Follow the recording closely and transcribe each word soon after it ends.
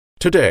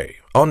Today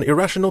on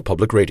Irrational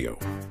Public Radio.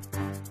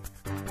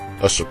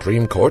 A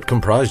Supreme Court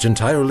comprised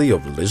entirely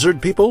of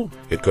lizard people?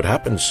 It could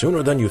happen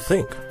sooner than you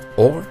think,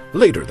 or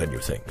later than you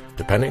think,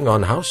 depending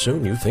on how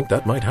soon you think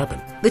that might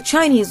happen. The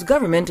Chinese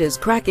government is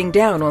cracking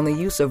down on the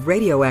use of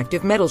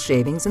radioactive metal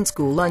shavings in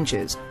school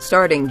lunches.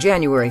 Starting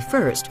January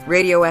 1st,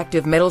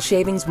 radioactive metal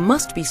shavings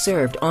must be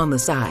served on the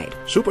side.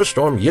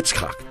 Superstorm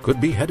Yitzchak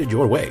could be headed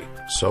your way,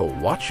 so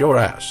watch your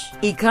ass.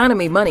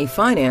 Economy Money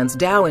Finance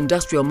Dow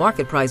Industrial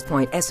Market Price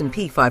Point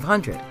S&P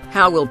 500.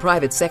 How will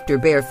private sector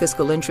bear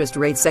fiscal interest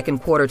rate second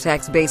quarter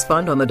tax base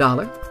fund on the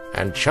dollar?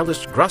 And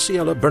cellist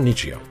Graciela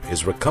Berniccio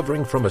is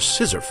recovering from a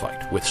scissor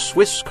fight with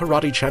Swiss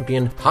karate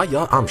champion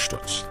Haya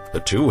Amstutz. The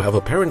two have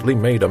apparently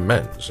made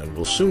amends and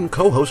will soon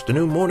co-host a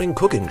new morning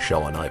cooking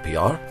show on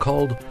IPR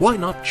called Why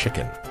Not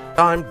Chicken?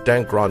 I'm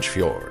Dan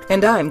Grange-Fjord.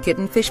 And I'm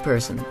Kitten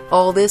Fishperson.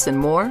 All this and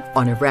more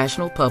on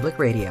Irrational Public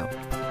Radio.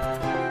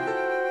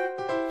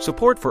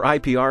 Support for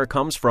IPR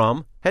comes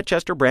from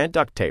Hetchester Brand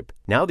Duct Tape,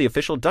 now the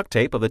official duct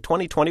tape of the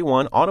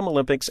 2021 Autumn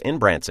Olympics in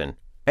Branson.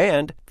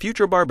 And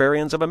Future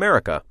Barbarians of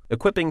America,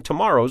 equipping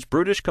tomorrow's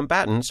brutish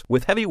combatants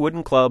with heavy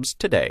wooden clubs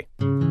today.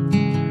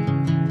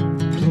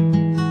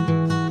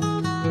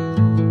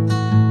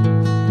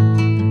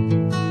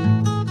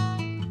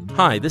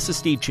 Hi, this is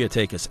Steve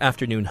Chiotakis,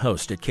 afternoon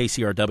host at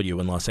KCRW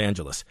in Los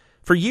Angeles.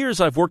 For years,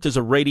 I've worked as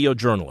a radio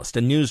journalist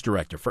and news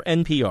director for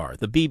NPR,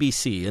 the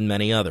BBC, and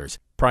many others.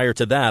 Prior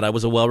to that, I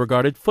was a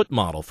well-regarded foot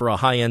model for a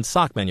high-end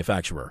sock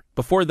manufacturer.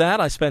 Before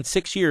that, I spent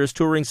 6 years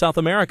touring South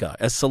America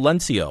as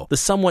Silencio, the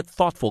somewhat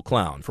thoughtful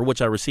clown, for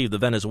which I received the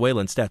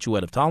Venezuelan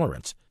Statuette of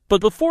Tolerance. But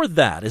before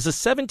that, as a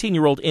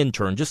 17-year-old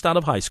intern just out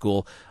of high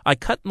school, I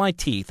cut my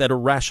teeth at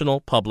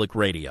Irrational Public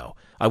Radio.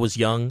 I was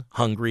young,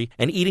 hungry,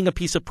 and eating a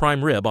piece of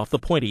prime rib off the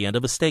pointy end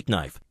of a steak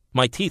knife.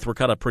 My teeth were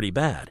cut up pretty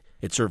bad.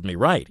 It served me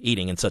right,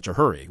 eating in such a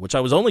hurry, which I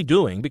was only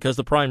doing because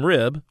the prime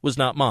rib was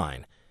not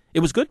mine. It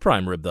was good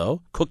prime rib,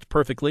 though, cooked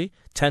perfectly,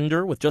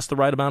 tender with just the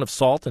right amount of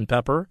salt and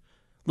pepper, a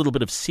little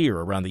bit of sear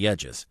around the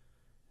edges.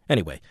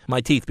 Anyway, my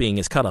teeth being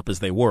as cut up as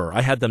they were,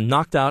 I had them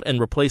knocked out and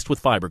replaced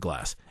with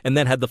fiberglass, and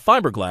then had the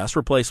fiberglass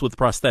replaced with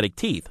prosthetic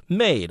teeth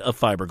made of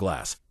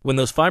fiberglass. When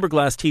those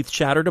fiberglass teeth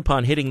shattered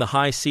upon hitting the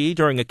high C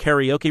during a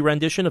karaoke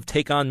rendition of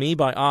Take On Me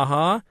by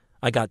a-ha,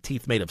 I got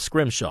teeth made of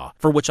scrimshaw,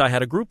 for which I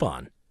had a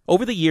Groupon.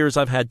 Over the years,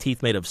 I've had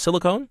teeth made of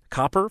silicone,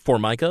 copper,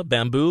 formica,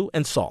 bamboo,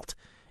 and salt.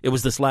 It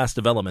was this last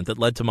development that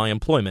led to my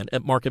employment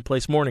at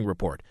Marketplace Morning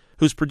Report,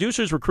 whose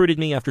producers recruited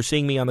me after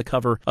seeing me on the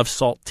cover of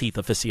Salt Teeth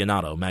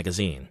Aficionado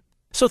magazine.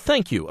 So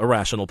thank you,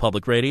 Irrational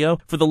Public Radio,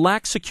 for the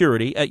lax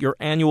security at your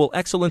annual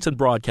Excellence in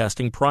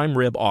Broadcasting Prime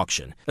Rib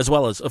auction, as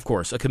well as, of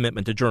course, a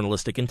commitment to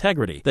journalistic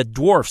integrity that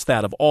dwarfs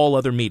that of all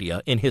other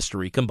media in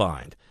history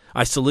combined.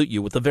 I salute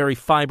you with the very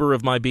fiber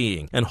of my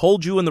being and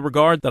hold you in the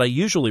regard that I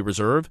usually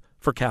reserve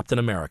for Captain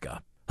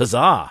America.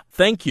 Huzzah!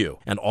 Thank you,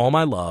 and all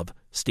my love,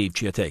 Steve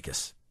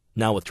Chiotakis.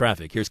 Now with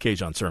traffic, here's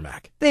Kajon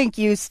Cermak. Thank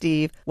you,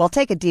 Steve. Well,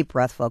 take a deep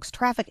breath, folks.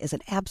 Traffic is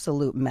an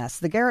absolute mess.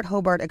 The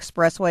Garrett-Hobart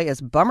Expressway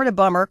is bummer to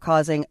bummer,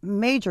 causing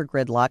major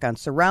gridlock on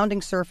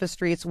surrounding surface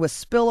streets with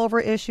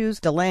spillover issues,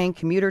 delaying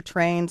commuter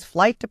trains,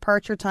 flight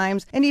departure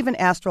times, and even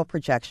astral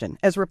projection,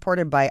 as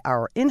reported by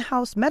our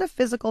in-house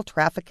metaphysical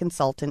traffic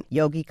consultant,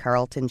 Yogi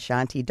Carlton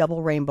Shanti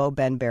Double Rainbow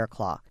Ben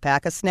Bearclaw.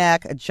 Pack a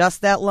snack,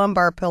 adjust that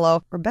lumbar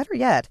pillow, or better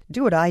yet,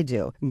 do what I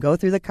do. Go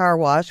through the car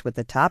wash with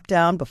the top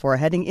down before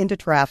heading into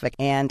traffic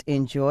and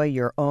enjoy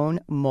your own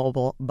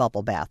mobile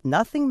bubble bath.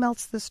 Nothing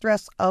melts the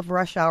stress of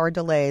rush hour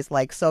delays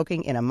like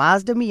soaking in a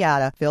Mazda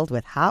Miata filled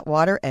with hot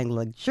water and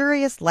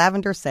luxurious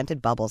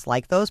lavender-scented bubbles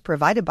like those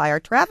provided by our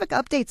traffic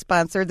update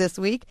sponsor this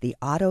week, the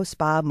Auto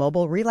Spa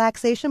Mobile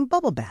Relaxation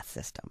Bubble Bath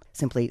System.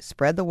 Simply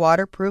spread the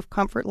waterproof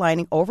comfort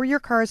lining over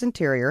your car's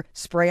interior,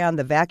 spray on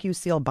the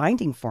VacuSeal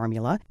binding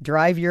formula,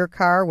 drive your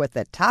car with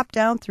the top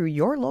down through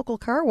your local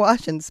car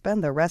wash, and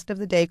spend the rest of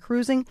the day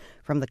cruising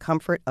from the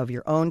comfort of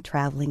your own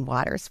traveling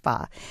water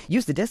spa.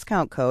 Use the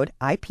discount code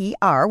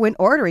IPR when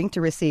ordering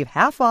to receive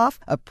half off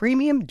a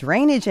premium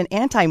drainage and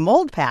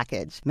anti-mold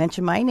package.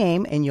 Mention my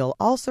name and you'll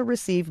also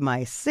receive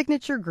my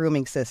signature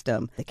grooming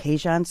system, the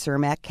Kajon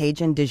Cermak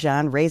Cajun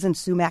Dijon Raisin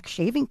Sumac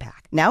Shaving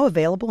Pack, now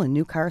available in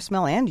new car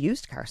smell and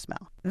used car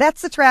smell.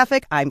 That's the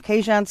traffic. I'm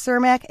Kajon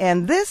Cermak,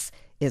 and this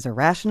is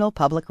Irrational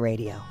Public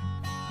Radio.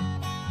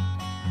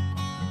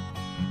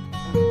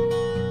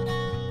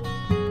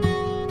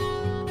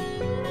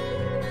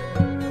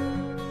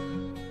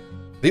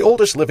 The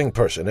oldest living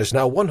person is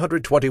now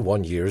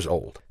 121 years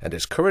old and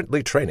is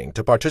currently training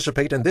to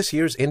participate in this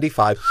year's Indy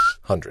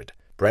 500.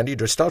 Brandy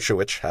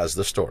Drstauchowicz has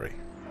the story.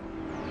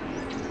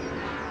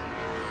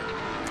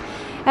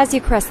 As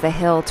you crest the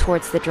hill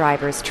towards the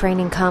driver's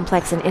training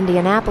complex in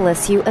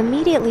Indianapolis, you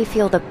immediately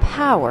feel the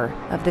power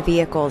of the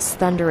vehicles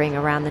thundering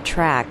around the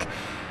track.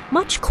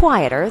 Much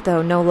quieter,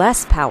 though no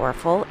less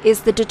powerful,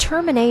 is the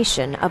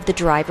determination of the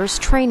drivers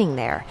training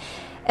there,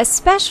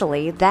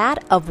 especially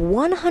that of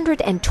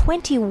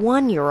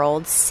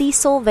 121-year-old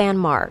Cecil Van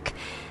Mark.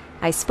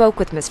 I spoke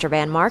with Mr.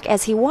 Van Mark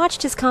as he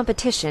watched his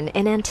competition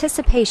in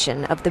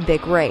anticipation of the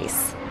big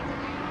race.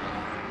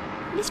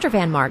 Mr.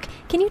 Van Mark,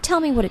 can you tell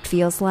me what it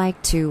feels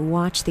like to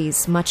watch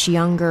these much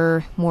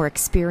younger, more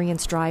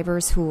experienced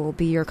drivers who will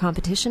be your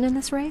competition in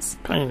this race?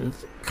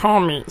 Please, call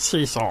me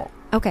Cecil.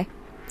 Okay,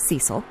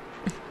 Cecil.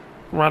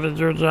 What did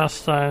you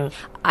just say?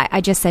 I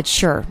just said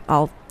sure,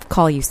 I'll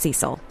call you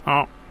Cecil.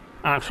 Oh,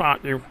 I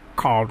thought you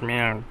called me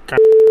a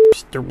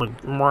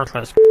stupid,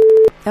 worthless.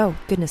 Oh,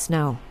 goodness,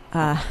 no.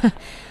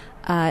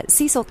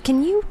 Cecil,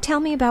 can you tell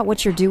me about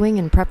what you're doing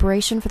in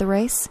preparation for the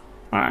race?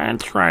 I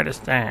try to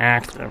stay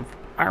active.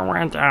 I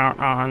went out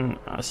on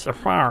a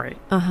safari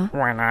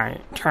when I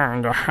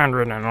turned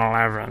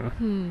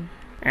 111.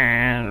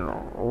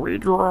 And we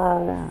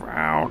drove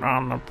out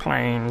on the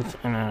plains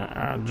in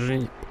a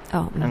Jeep.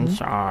 And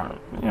saw,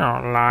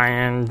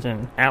 lions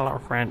and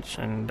elephants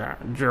and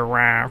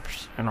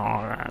giraffes and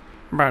all that.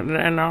 But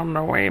then on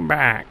the way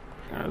back,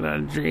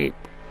 the Jeep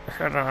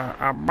hit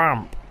a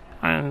bump.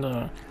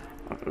 And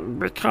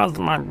because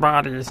my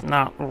body is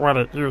not what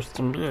it used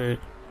to be,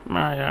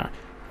 my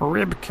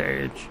rib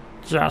cage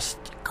just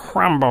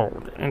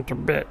crumbled into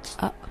bits.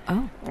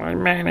 I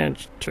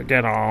managed to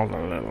get all the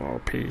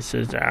little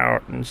pieces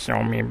out and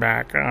sew me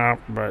back up,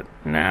 but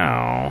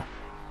now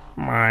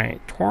my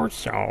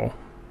torso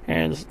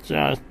is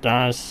just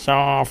a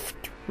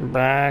soft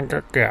bag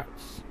of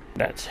guts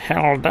that's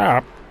held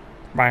up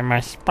by my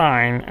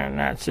spine, and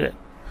that's it.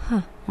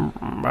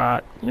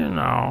 But,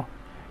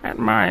 at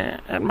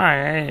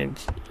my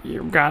age,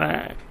 you've got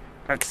to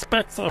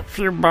expect a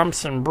few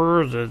bumps and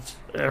bruises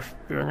if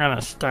you're going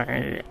to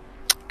stay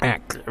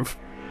active.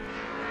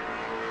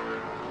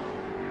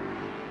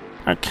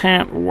 I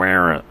can't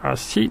wear a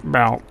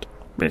seatbelt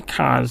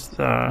because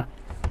the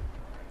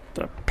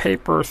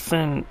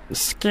paper-thin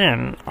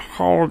skin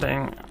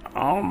holding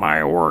all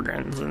my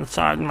organs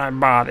inside my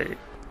body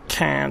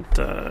can't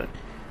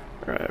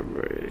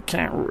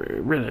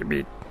really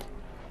be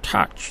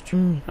touched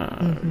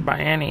by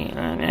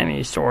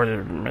any sort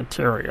of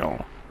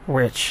material,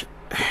 which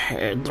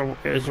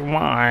is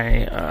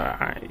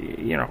why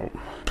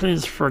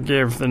please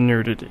forgive the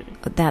nudity.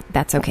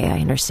 That's okay, I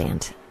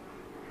understand.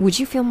 Would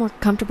you feel more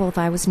comfortable if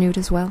I was nude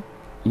as well?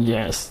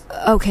 Yes.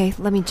 Okay,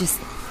 let me just...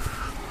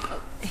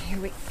 Here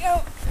we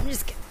go. I'm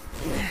just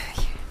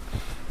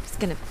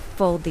gonna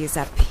fold these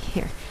up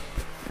here.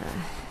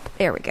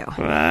 There we go.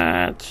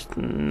 That's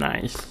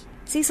nice.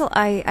 Cecil,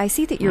 I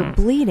see that you're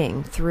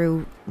bleeding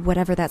through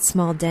whatever that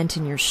small dent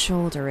in your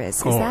shoulder is.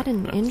 Is that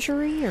an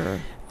injury,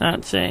 or...?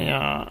 That's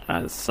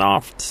a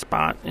soft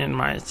spot in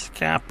my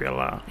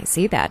scapula. I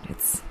see that.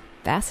 It's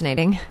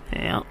fascinating.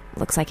 Yeah.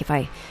 Looks like if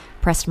I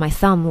pressed my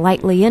thumb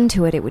lightly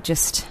into it, it would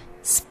just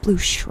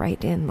sploosh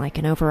right in like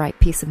an overripe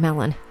piece of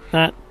melon.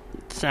 That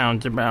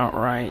sounds about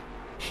right.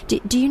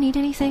 Do you need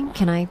anything?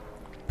 Can I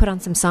put on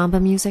some samba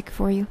music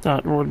for you?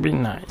 That would be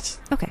nice.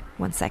 Okay,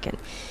 1 second.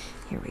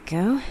 Here we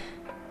go.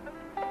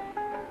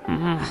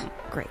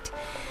 Great.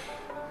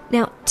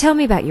 Now, tell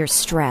me about your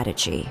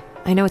strategy.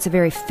 I know it's a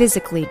very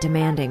physically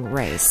demanding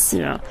race.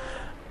 Yeah.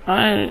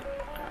 I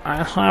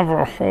have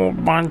a whole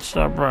bunch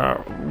of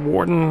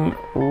wooden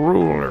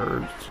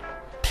rulers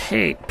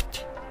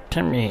taped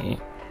to me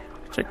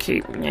to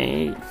keep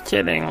me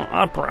sitting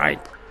upright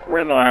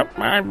without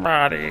my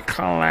body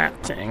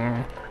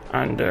collapsing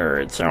under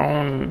its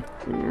own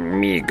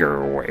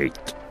meager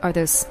weight. Are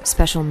those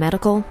special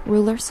medical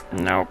rulers?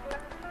 Nope.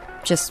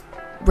 Just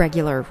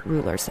regular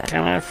rulers, then.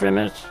 Can I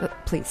finish?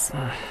 Please.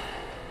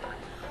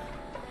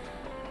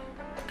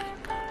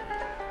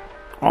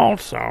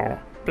 Also,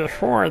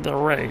 before the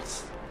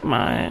race,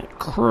 my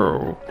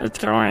crew is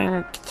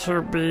going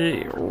to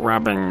be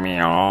rubbing me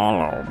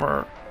all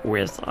over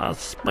with a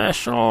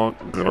special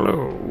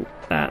glue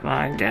that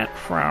I get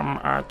from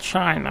a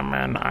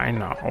Chinaman I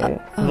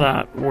know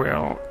that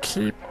will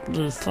keep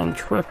the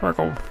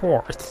centrifugal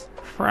force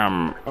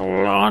from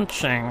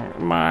launching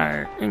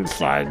my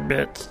inside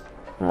bits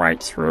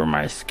right through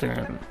my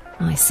skin.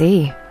 I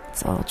see.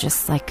 It's all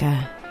just like a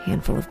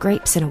handful of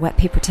grapes in a wet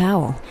paper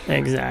towel.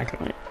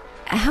 Exactly.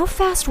 How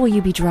fast will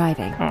you be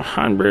driving?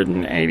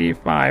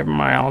 185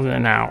 miles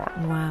an hour.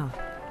 Wow.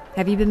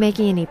 Have you been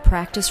making any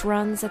practice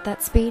runs at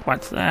that speed?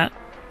 What's that?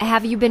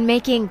 Have you been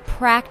making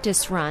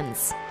practice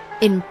runs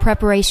in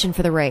preparation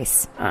for the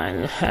race? I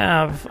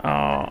have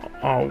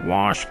a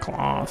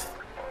washcloth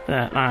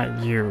that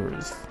I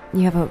use.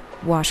 You have a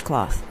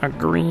washcloth? A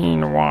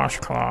green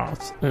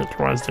washcloth. It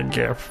was a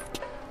gift.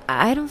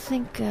 I don't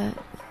think...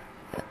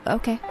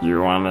 okay.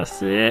 You want to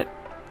see it?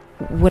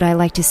 Would I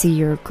like to see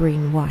your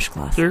green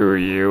washcloth? Do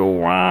you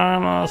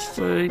want to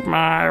see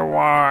my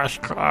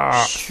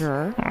washcloth?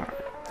 Sure.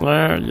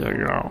 There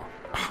you go.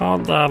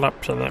 Hold that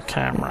up to the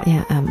camera.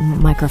 Yeah,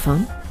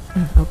 microphone.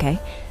 Okay.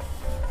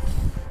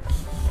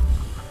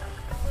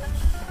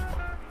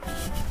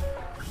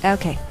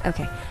 Okay.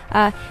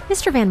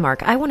 Mr. Van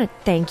Mark, I want to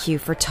thank you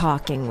for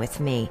talking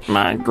with me.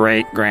 My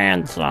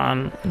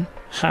great-grandson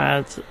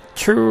has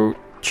 2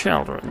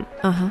 children.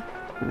 Uh-huh.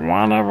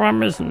 One of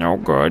them is no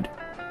good,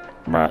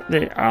 but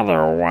the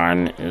other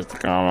one is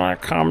gonna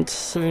come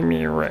see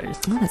me race.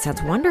 Oh, that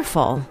sounds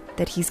wonderful.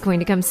 That he's going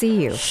to come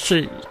see you.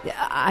 She.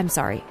 I'm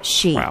sorry,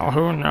 she. Well,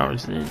 who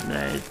knows these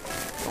days?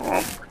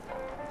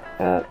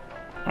 Oh,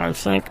 I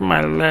think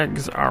my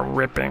legs are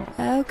ripping.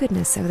 Oh,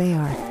 goodness, so they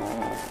are.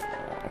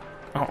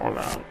 Hold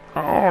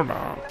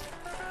on.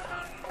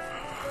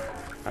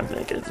 I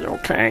think it's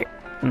okay.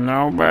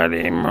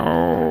 Nobody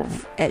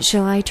move.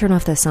 Shall I turn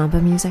off the samba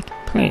music?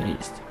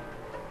 Please.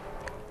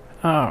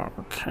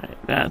 Okay,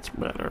 that's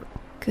better.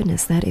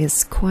 Goodness, that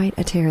is quite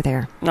a tear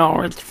there.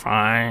 No, it's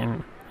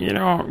fine. You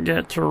don't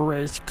get to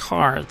race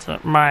cars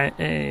at my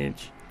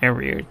age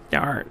if you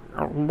start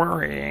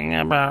worrying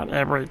about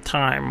every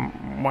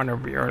time one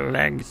of your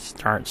legs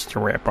starts to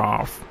rip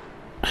off.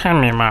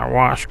 Hand me my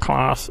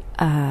washcloth.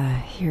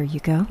 Here you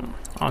go.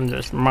 I'll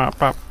just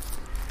mop up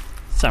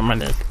some of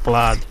this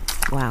blood.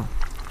 Wow.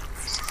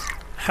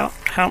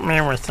 Help me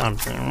with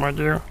something, would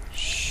you?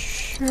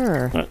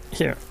 Sure.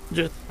 Here,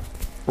 just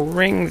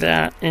wring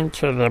that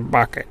into the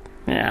bucket.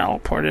 Yeah, I'll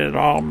put it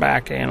all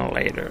back in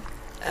later.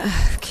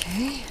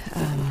 Okay.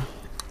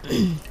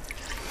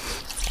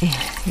 I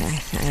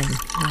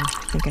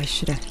think I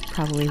should have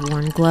probably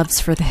worn gloves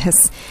for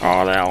this.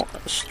 Oh, they'll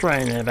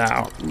strain it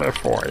out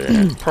before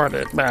you put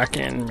it back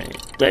in me.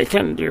 They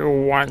can do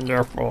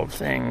wonderful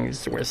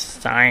things with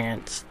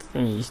science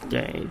these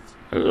days.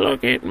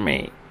 Look at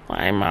me.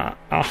 I'm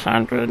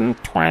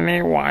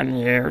 121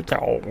 years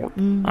old.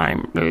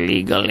 I'm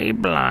legally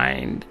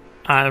blind.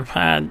 I've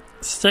had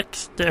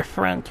 6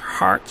 different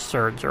heart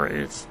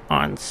surgeries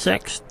on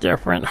 6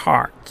 different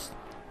hearts.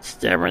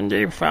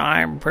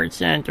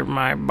 75% of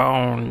my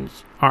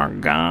bones are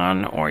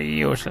gone or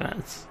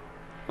useless.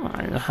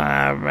 I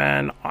have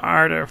an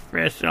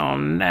artificial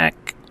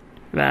neck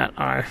that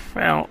I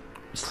felt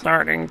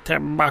starting to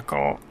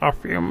buckle a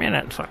few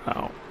minutes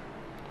ago.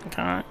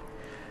 Okay?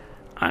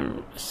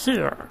 I'm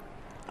here.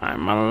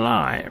 I'm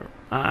alive.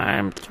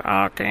 I'm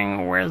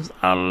talking with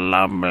a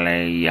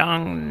lovely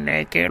young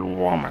naked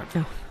woman.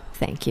 Oh,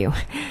 thank you.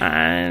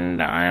 And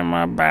I'm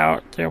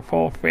about to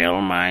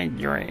fulfill my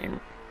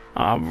dream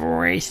of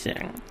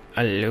racing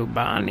a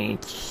Lubani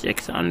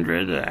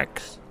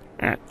 600X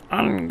at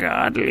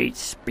ungodly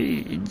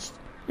speeds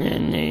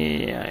in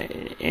the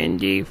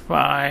Indy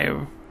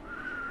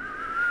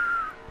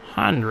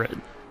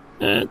 500.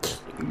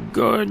 It's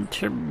good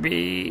to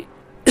be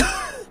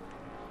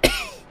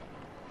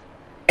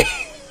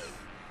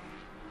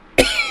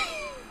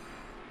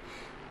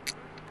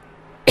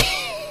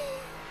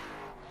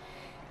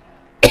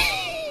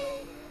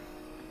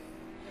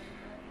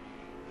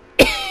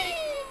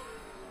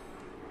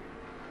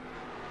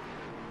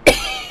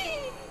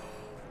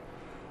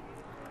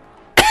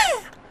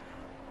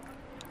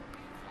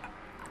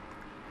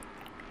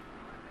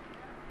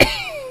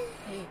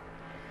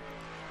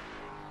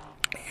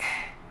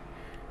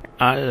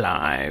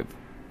alive.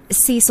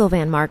 Cecil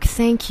Van Mark,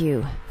 thank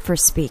you for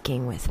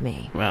speaking with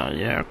me. Well,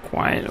 you're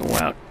quite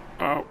well.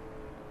 Oh.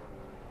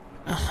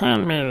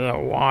 Hand me the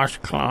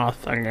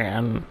washcloth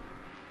again.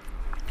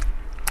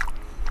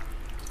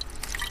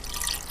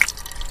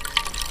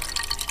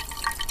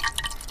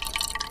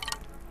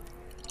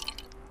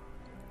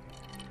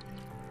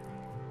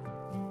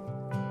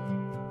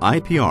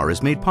 IPR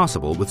is made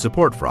possible with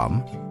support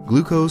from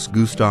Glucose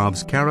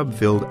Gustav's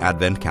carob-filled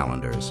Advent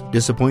calendars,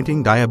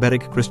 disappointing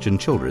diabetic Christian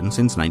children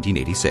since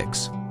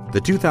 1986.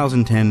 The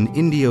 2010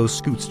 Indio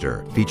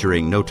Scootster,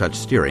 featuring no-touch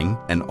steering,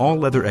 an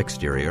all-leather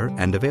exterior,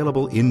 and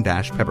available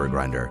in-dash pepper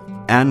grinder.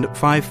 And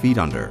 5 Feet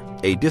Under,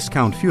 a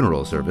discount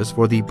funeral service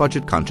for the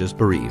budget-conscious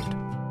bereaved.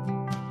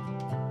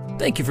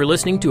 Thank you for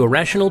listening to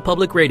Irrational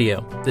Public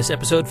Radio. This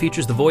episode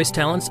features the voice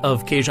talents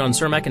of Kajon,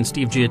 Cermak, and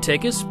Steve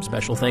Chiotakis.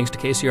 Special thanks to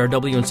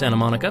KCRW in Santa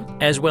Monica,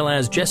 as well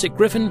as Jessica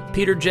Griffin,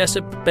 Peter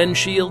Jessup, Ben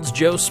Shields,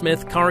 Joe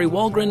Smith, Kari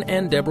Walgren,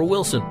 and Deborah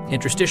Wilson.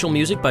 Interstitial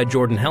music by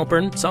Jordan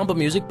Halpern, samba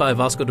music by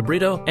Vasco de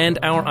Brito, and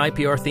our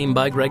IPR theme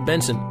by Greg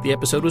Benson. The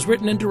episode was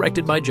written and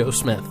directed by Joe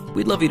Smith.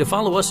 We'd love you to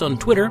follow us on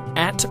Twitter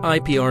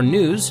 @IPR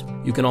News.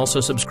 You can also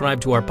subscribe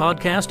to our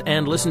podcast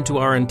and listen to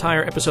our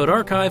entire episode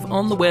archive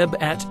on the web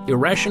at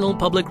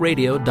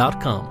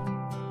irrationalpublicradio.com.